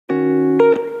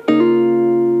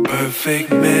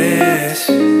perfect mess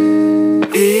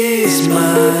is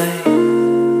my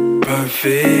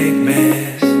perfect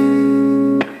mess.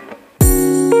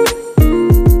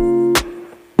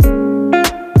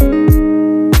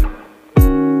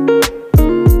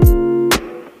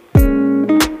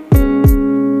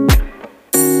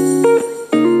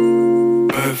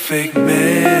 Perfect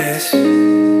mess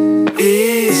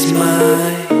is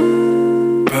my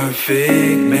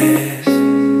perfect mess.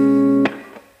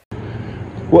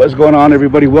 What is going on,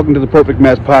 everybody? Welcome to the Perfect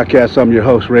Mess Podcast. I'm your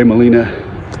host, Ray Molina,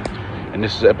 and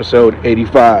this is episode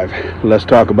 85. Let's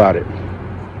talk about it.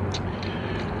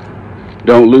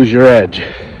 Don't lose your edge.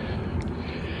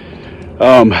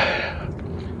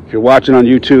 If you're watching on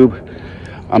YouTube,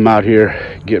 I'm out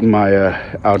here getting my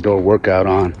outdoor workout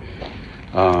on.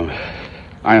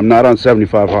 I am not on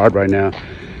 75 hard right now,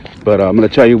 but I'm going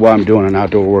to tell you why I'm doing an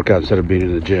outdoor workout instead of being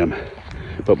in the gym.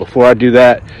 But before I do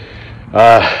that,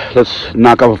 let's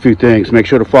knock off a few things. Make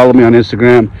sure to follow me on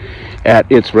Instagram at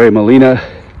It's Ray Molina.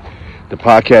 The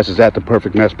podcast is at The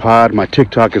Perfect Mess Pod. My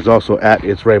TikTok is also at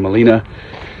It's Ray Molina.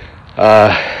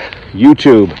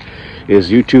 YouTube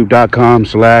is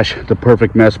youtube.com/The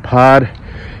Perfect Mess Pod.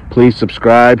 Please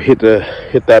subscribe, hit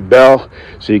that bell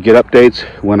so you get updates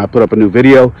when I put up a new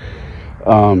video.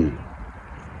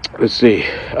 Let's see,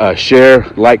 share,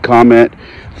 like, comment,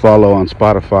 follow on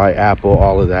Spotify, Apple,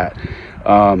 all of that.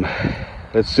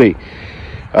 Let's see,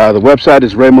 the website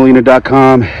is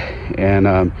raymolina.com,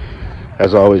 and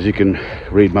as always, you can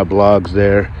read my blogs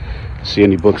there, see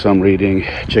any books I'm reading,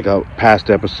 check out past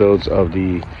episodes of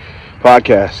the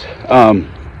podcast.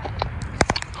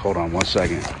 Hold on one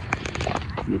second.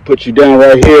 Let me put you down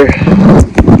right here.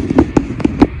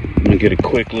 I'm gonna get a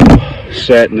quick little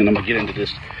set, and then I'm gonna get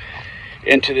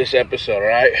into this episode. All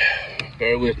right,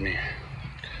 bear with me.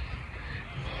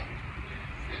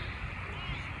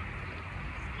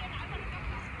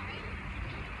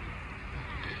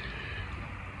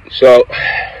 So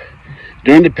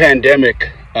during the pandemic,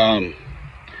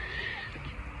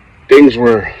 things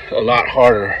were a lot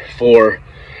harder for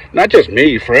not just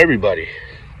me, for everybody.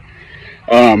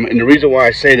 And the reason why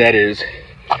I say that is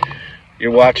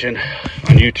you're watching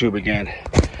on YouTube again,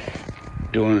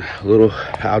 doing a little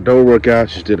outdoor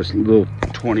workouts. Just did a little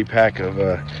 20 pack of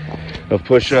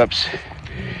push-ups,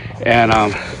 and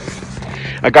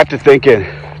I got to thinking,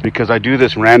 because I do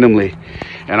this randomly,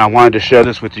 and I wanted to share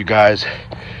this with you guys.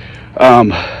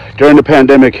 During the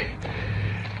pandemic,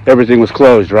 everything was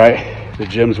closed, right? The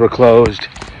gyms were closed.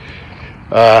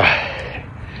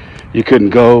 You couldn't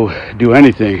go do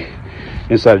anything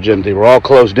inside the gym. They were all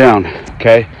closed down,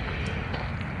 okay?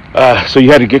 So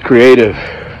you had to get creative.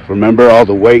 Remember, all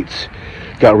the weights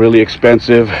got really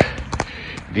expensive.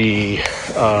 Anything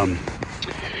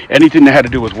that had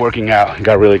to do with working out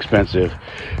got really expensive.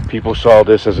 People saw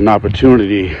this as an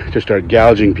opportunity to start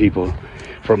gouging people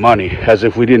for money, as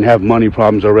if we didn't have money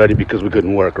problems already because we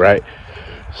couldn't work, right?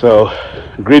 So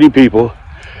greedy people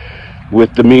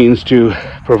with the means to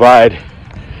provide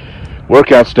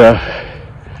workout stuff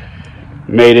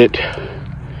made it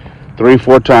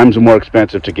 3-4 times more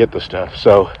expensive to get the stuff.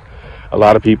 So a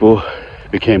lot of people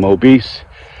became obese.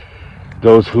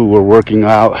 Those who were working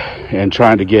out and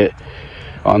trying to get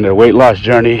on their weight loss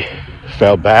journey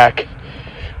fell back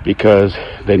because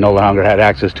they no longer had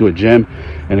access to a gym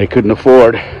and they couldn't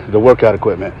afford the workout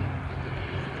equipment.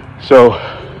 So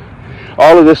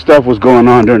all of this stuff was going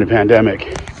on during the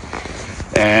pandemic,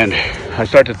 and I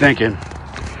started thinking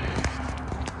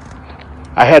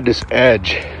I had this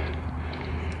edge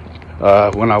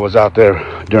when I was out there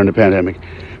during the pandemic,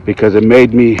 because it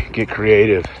made me get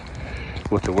creative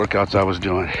with the workouts I was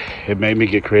doing. It made me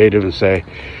get creative and say,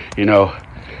 you know,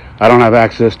 I don't have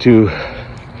access to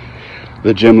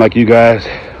the gym like you guys,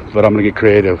 but I'm gonna get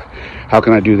creative. How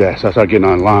can I do that? So I started getting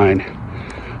online.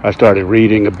 I started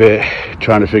reading a bit,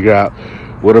 trying to figure out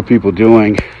what are people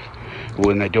doing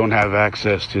when they don't have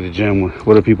access to the gym.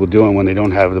 What are people doing when they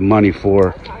don't have the money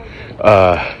for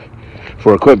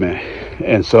equipment?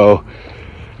 And so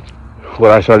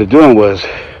what I started doing was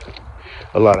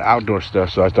a lot of outdoor stuff.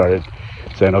 So I started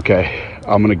saying, okay,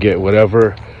 I'm gonna get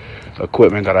whatever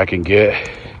equipment that I can get,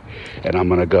 and I'm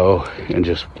gonna go and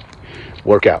just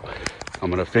work out. I'm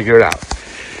gonna figure it out.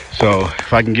 So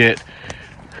if I can get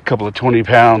a couple of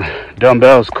 20-pound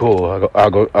dumbbells, cool. I'll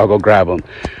go grab them.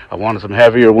 I wanted some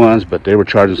heavier ones, but they were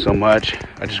charging so much.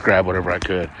 I just grabbed whatever I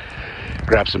could.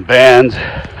 Grabbed some bands.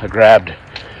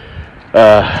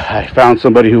 I found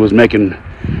somebody who was making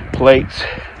plates,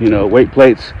 weight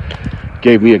plates.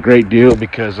 Gave me a great deal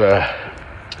because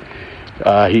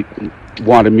he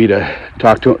wanted me to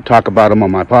talk about them on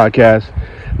my podcast.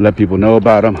 let people know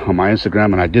about them on my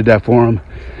Instagram, and I did that for him.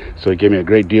 So he gave me a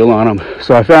great deal on them.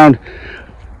 So I found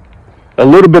a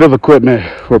little bit of equipment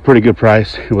for a pretty good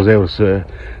price. It was able to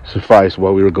suffice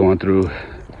what we were going through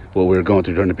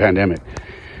during the pandemic.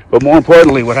 But more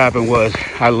importantly, what happened was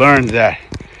I learned that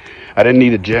I didn't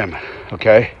need a gym,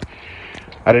 okay?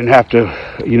 I didn't have to,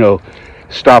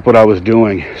 stop what I was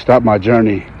doing, stop my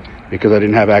journey because I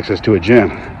didn't have access to a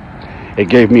gym. It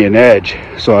gave me an edge.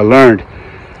 So I learned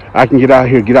I can get out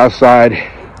here, get outside,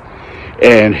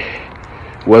 and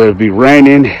whether it be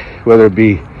raining, whether it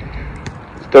be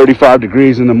 35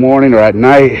 degrees in the morning or at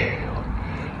night,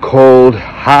 cold,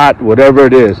 hot, whatever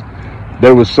it is,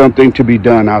 there was something to be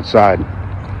done outside.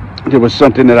 There was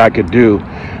something that I could do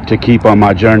to keep on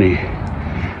my journey,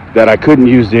 that I couldn't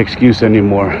use the excuse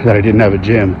anymore that I didn't have a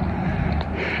gym.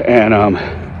 And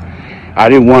I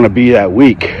didn't want to be that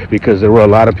weak, because there were a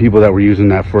lot of people that were using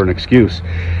that for an excuse.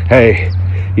 Hey,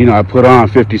 I put on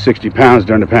 50, 60 pounds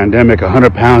during the pandemic,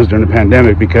 100 pounds during the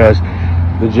pandemic because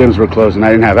the gyms were closed and I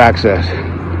didn't have access.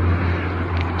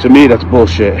 To me, that's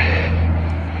bullshit.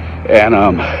 And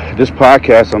this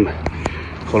podcast,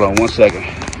 hold on one second.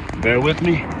 Bear with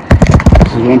me.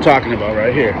 This is what I'm talking about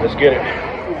right here. Let's get it.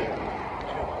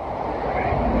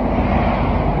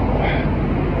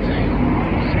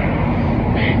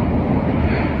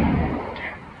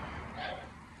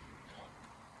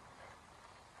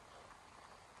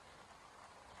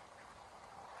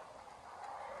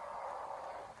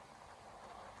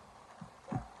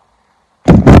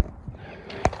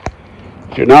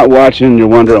 If you're not watching, you're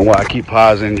wondering why I keep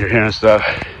pausing, you're hearing stuff.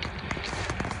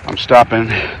 I'm stopping.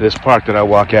 This park that I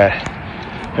walk at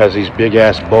has these big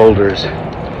ass boulders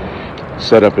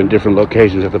set up in different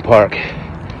locations at the park.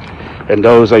 And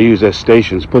those I use as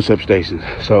stations, push-up stations.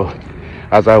 So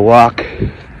as I walk,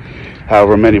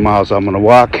 however many miles I'm gonna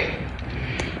walk,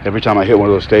 every time I hit one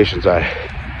of those stations, I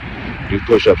do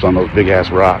push-ups on those big ass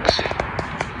rocks.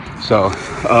 So,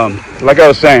 like I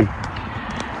was saying,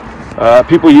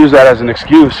 people use that as an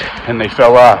excuse and they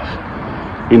fell off,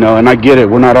 and I get it.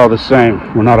 We're not all the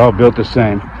same. We're not all built the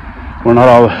same. We're not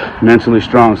all mentally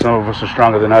strong. Some of us are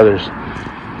stronger than others.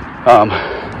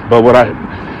 But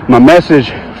my message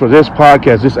for this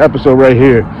podcast, this episode right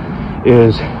here,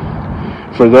 is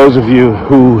for those of you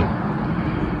who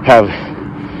have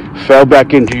fell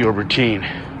back into your routine,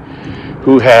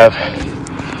 who have,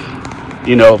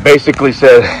 basically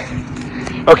said,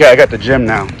 okay, I got the gym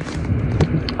now,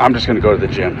 I'm just going to go to the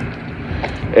gym.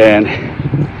 And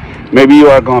maybe you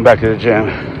are going back to the gym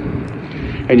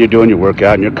and you're doing your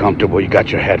workout and you're comfortable. You got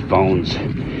your headphones,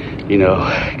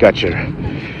 got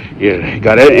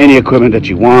any equipment that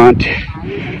you want.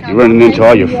 You're running into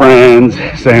all your friends,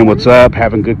 saying what's up,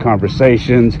 having good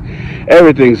conversations.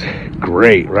 Everything's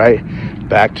great, right?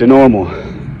 Back to normal.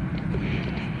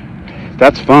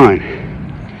 That's fine.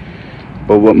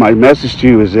 But what my message to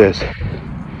you is this.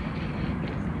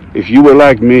 If you were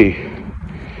like me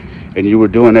and you were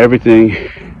doing everything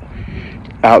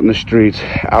out in the streets,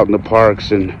 out in the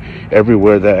parks and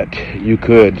everywhere that you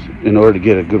could in order to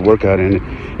get a good workout in,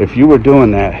 if you were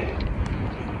doing that,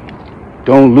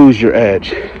 don't lose your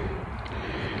edge.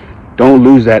 Don't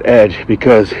lose that edge,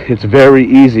 because it's very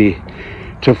easy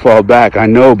to fall back. I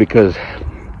know, because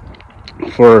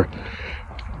for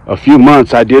a few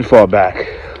months I did fall back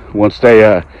once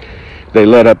they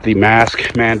let up the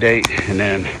mask mandate. And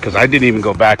then, because I didn't even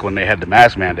go back when they had the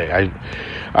mask mandate,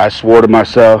 I swore to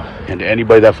myself and to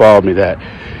anybody that followed me that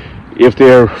if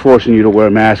they're forcing you to wear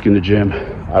a mask in the gym,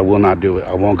 I will not do it.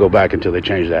 I won't go back until they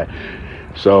change that.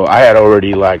 So I had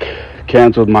already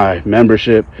canceled my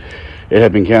membership. It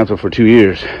had been canceled for 2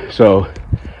 years. So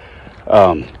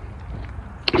I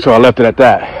left it at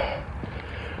that.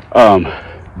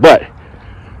 But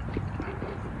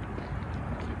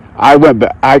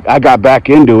I got back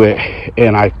into it,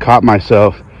 and I caught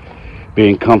myself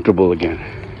being comfortable again,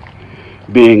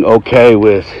 being okay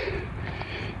with,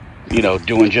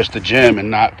 doing just the gym and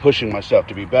not pushing myself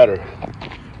to be better.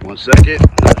 1 second,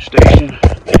 another station.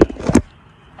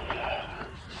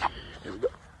 Here we go.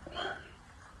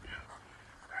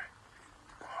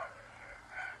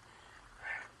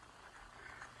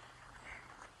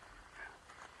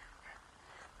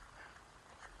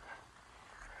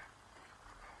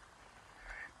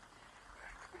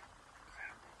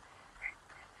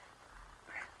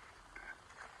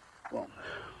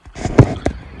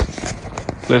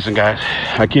 Listen, guys,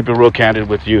 I keep it real candid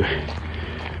with you,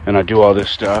 and I do all this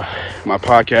stuff. My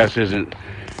podcast isn't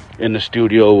in the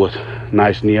studio with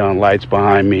nice neon lights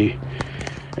behind me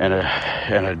and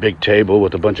a big table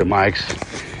with a bunch of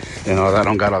mics and all that. I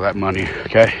don't got all that money,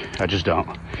 okay? I just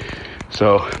don't.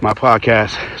 So my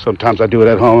podcast, sometimes I do it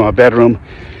at home in my bedroom,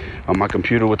 on my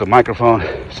computer with a microphone.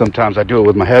 Sometimes I do it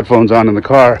with my headphones on in the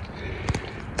car.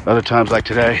 Other times, like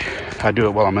today, I do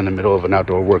it while I'm in the middle of an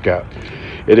outdoor workout.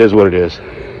 It is what it is.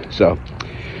 So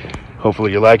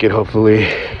hopefully you like it. Hopefully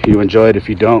you enjoy it. If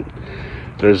you don't,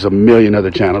 there's a million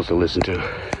other channels to listen to.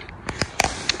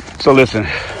 So listen,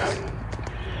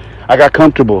 I got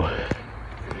comfortable.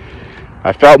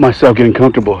 I felt myself getting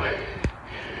comfortable.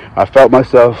 I felt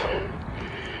myself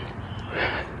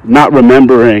not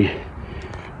remembering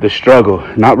the struggle,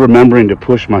 not remembering to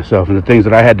push myself and the things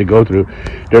that I had to go through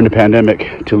during the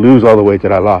pandemic to lose all the weight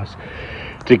that I lost,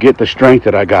 to get the strength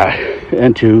that I got,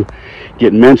 and to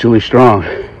get mentally strong,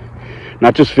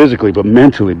 not just physically but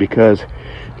mentally. Because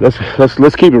let's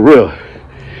keep it real.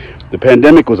 The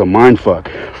pandemic was a mind fuck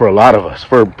for a lot of us,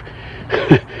 for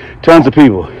tons of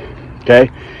people. Okay,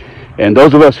 and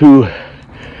those of us who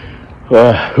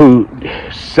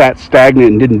sat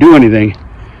stagnant and didn't do anything,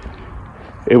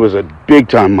 it was a big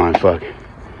time mind fuck.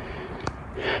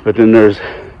 But then there's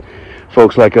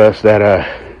folks like us that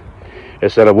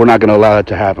said we're not going to allow that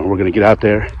to happen. We're going to get out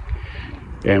there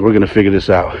and we're going to figure this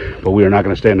out. But we are not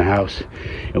going to stay in the house,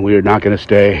 and we are not going to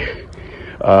stay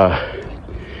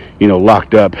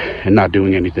locked up and not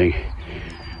doing anything.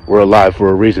 We're alive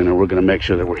for a reason, and we're going to make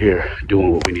sure that we're here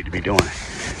doing what we need to be doing,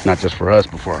 not just for us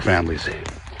but for our families.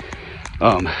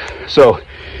 So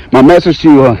my message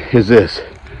to you is this.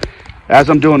 As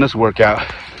I'm doing this workout,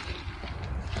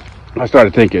 I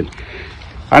started thinking,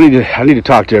 I need to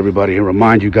talk to everybody and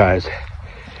remind you guys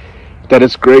that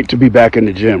it's great to be back in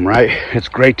the gym, right? It's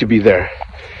great to be there.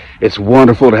 It's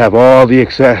wonderful to have all the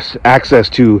access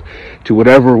to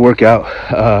whatever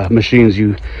workout machines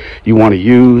you want to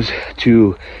use,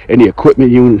 to any equipment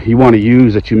you want to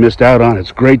use that you missed out on.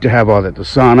 It's great to have all that. The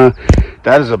sauna,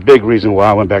 that is a big reason why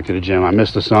I went back to the gym. I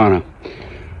missed the sauna.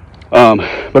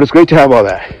 But it's great to have all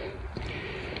that.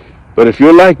 But if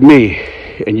you're like me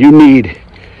and you need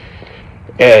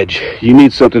edge, you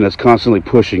need something that's constantly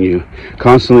pushing you,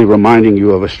 constantly reminding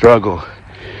you of a struggle,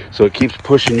 so it keeps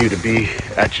pushing you to be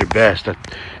at your best,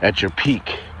 at your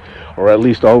peak, or at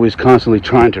least always constantly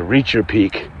trying to reach your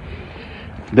peak,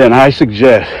 then I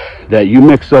suggest that you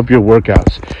mix up your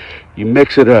workouts. You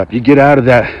mix it up. You get out of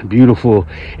that beautiful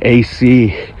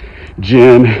AC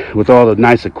gym with all the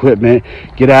nice equipment.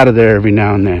 Get out of there every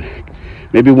now and then.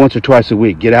 Maybe once or twice a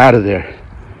week. Get out of there.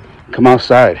 Come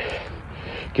outside.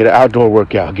 Get an outdoor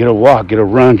workout. Get a walk. Get a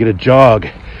run. Get a jog.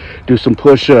 Do some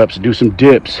push-ups. Do some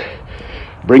dips.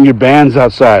 Bring your bands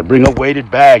outside. Bring a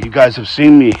weighted bag. You guys have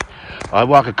seen me. I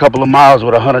walk a couple of miles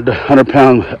with a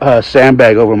 100-pound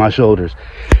sandbag over my shoulders.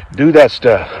 Do that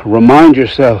stuff. Remind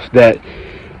yourself that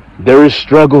there is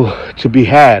struggle to be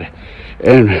had,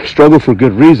 and struggle for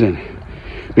good reason.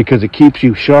 Because it keeps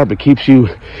you sharp, it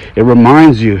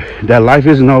reminds you that life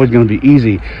isn't always going to be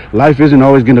easy. Life isn't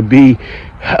always going to be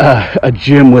a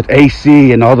gym with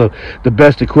AC and all the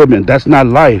best equipment. That's not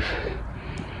life.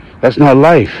 That's not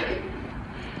life.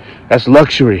 That's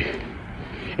luxury.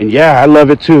 And yeah, I love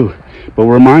it too. But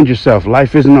remind yourself,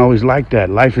 life isn't always like that.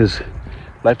 Life is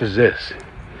this.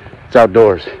 It's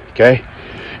outdoors, okay?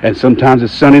 And sometimes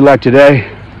it's sunny like today.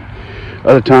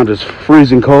 Other times it's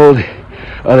freezing cold.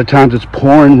 Other times it's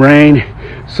pouring rain.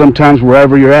 Sometimes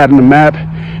wherever you're at on the map,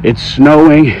 it's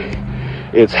snowing,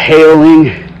 it's hailing,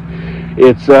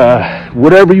 it's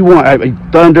whatever you want,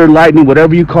 thunder, lightning,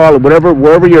 whatever you call it,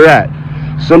 wherever you're at.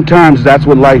 Sometimes that's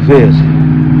what life is.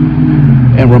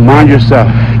 And remind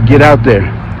yourself, get out there,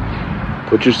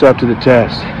 put yourself to the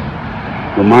test.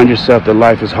 Remind yourself that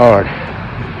life is hard.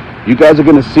 You guys are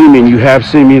going to see me, and you have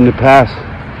seen me in the past.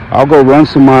 I'll go run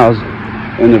some miles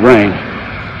in the rain.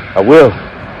 I will.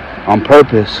 On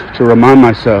purpose, to remind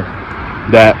myself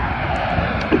that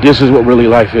this is what really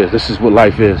life is. This is what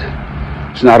life is.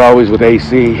 It's not always with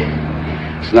AC.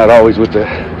 It's not always with the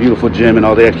beautiful gym and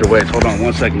all the extra weights. Hold on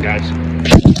one second, guys.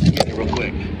 Get it real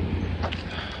quick.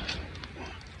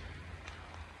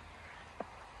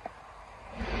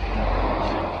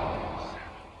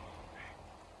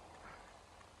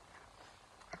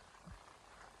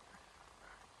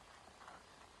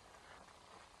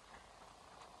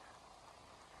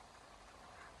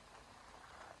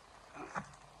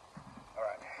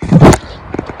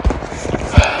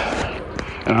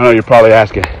 I know you're probably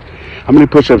asking, how many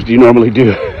push-ups do you normally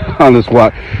do on this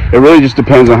walk? It really just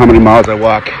depends on how many miles I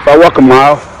walk. If I walk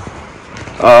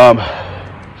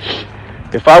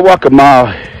a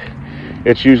mile,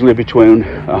 it's usually between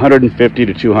 150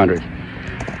 to 200.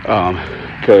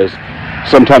 Because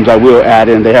sometimes I will add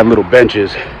in, they have little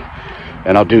benches,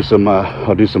 and I'll do some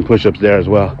push-ups there as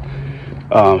well.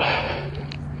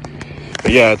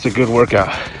 But yeah, it's a good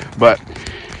workout. But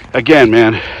again,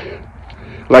 man,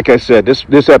 like I said,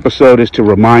 this episode is to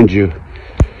remind you,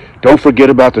 don't forget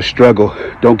about the struggle.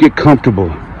 Don't get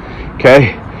comfortable,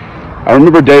 okay? I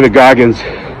remember David Goggins,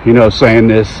 saying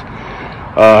this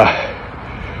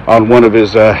on one of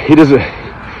his, he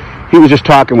was just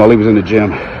talking while he was in the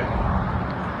gym.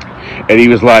 And he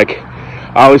was like,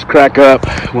 I always crack up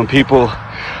when people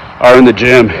are in the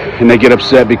gym and they get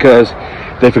upset because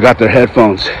they forgot their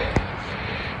headphones.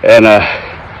 And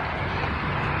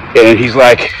he's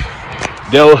like,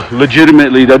 they'll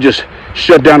just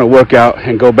shut down a workout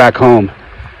and go back home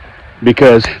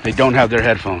because they don't have their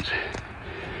headphones.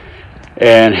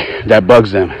 And that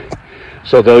bugs them.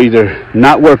 So they'll either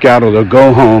not work out or they'll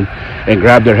go home and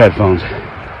grab their headphones.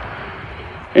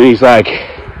 And he's like,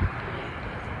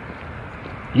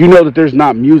 you know that there's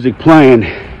not music playing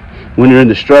when you're in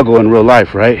the struggle in real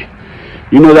life, right?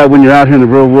 You know that when you're out here in the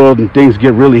real world and things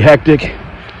get really hectic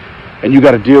and you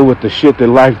got to deal with the shit that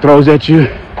life throws at you,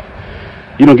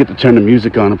 you don't get to turn the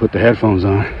music on and put the headphones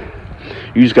on.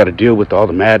 You just got to deal with all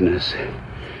the madness.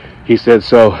 He said,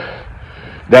 so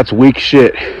that's weak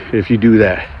shit if you do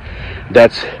that.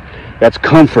 That's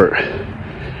comfort.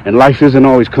 And life isn't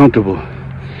always comfortable.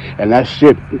 And that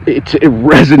shit, it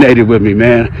resonated with me,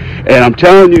 man. And I'm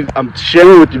telling you, I'm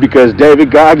sharing with you because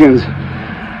David Goggins,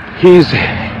 he's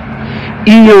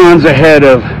eons ahead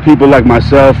of people like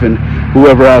myself and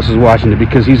whoever else is watching it,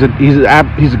 because he's a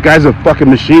guy's a fucking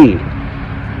machine.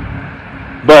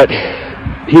 But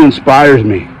he inspires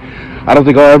me. I don't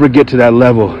think I'll ever get to that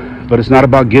level, but it's not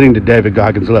about getting to David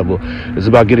Goggins' level. It's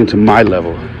about getting to my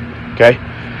level, okay?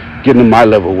 Getting to my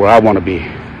level where I want to be.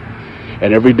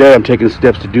 And every day I'm taking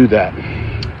steps to do that.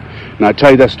 And I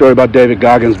tell you that story about David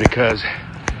Goggins because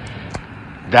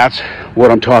that's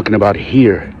what I'm talking about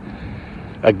here.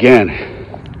 Again,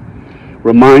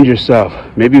 remind yourself,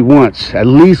 maybe once, at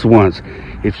least once.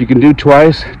 If you can do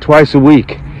twice a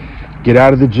week, get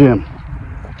out of the gym,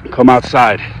 come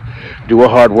outside, do a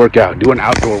hard workout, do an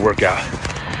outdoor workout.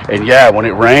 And yeah, when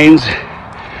it rains,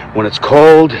 when it's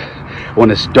cold, when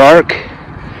it's dark,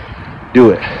 do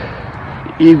it.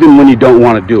 Even when you don't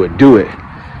want to do it.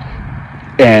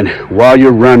 And while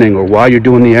you're running or while you're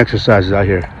doing the exercises out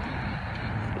here,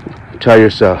 tell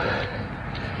yourself,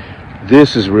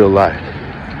 this is real life.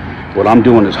 What I'm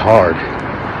doing is hard.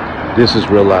 This is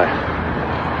real life.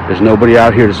 There's nobody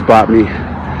out here to spot me.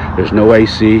 There's no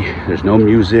AC. There's no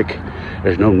music.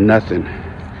 There's no nothing.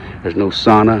 There's no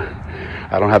sauna.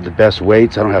 I don't have the best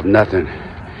weights. I don't have nothing.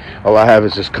 All I have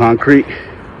is this concrete,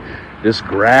 this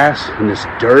grass, and this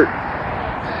dirt,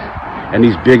 and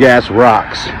these big ass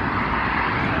rocks.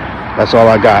 That's all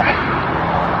I got,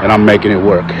 and I'm making it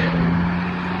work.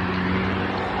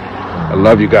 I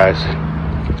love you guys.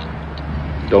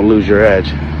 Don't lose your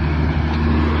edge.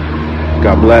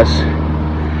 God bless.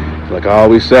 Like I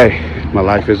always say, my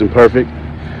life isn't perfect.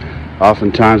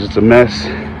 Oftentimes it's a mess,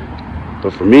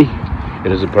 but for me,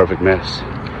 it is a perfect mess.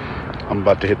 I'm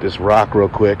about to hit this rock real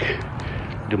quick,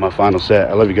 do my final set.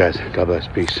 I love you guys. God bless.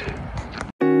 Peace.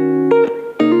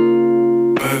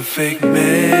 Perfect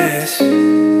mess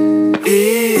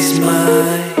is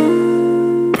my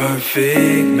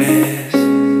perfect mess.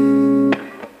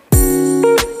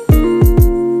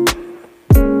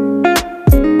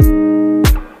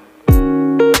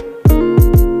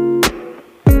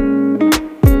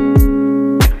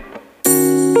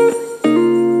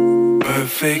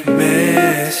 Perfect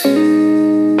mess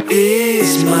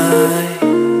is my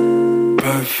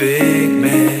perfect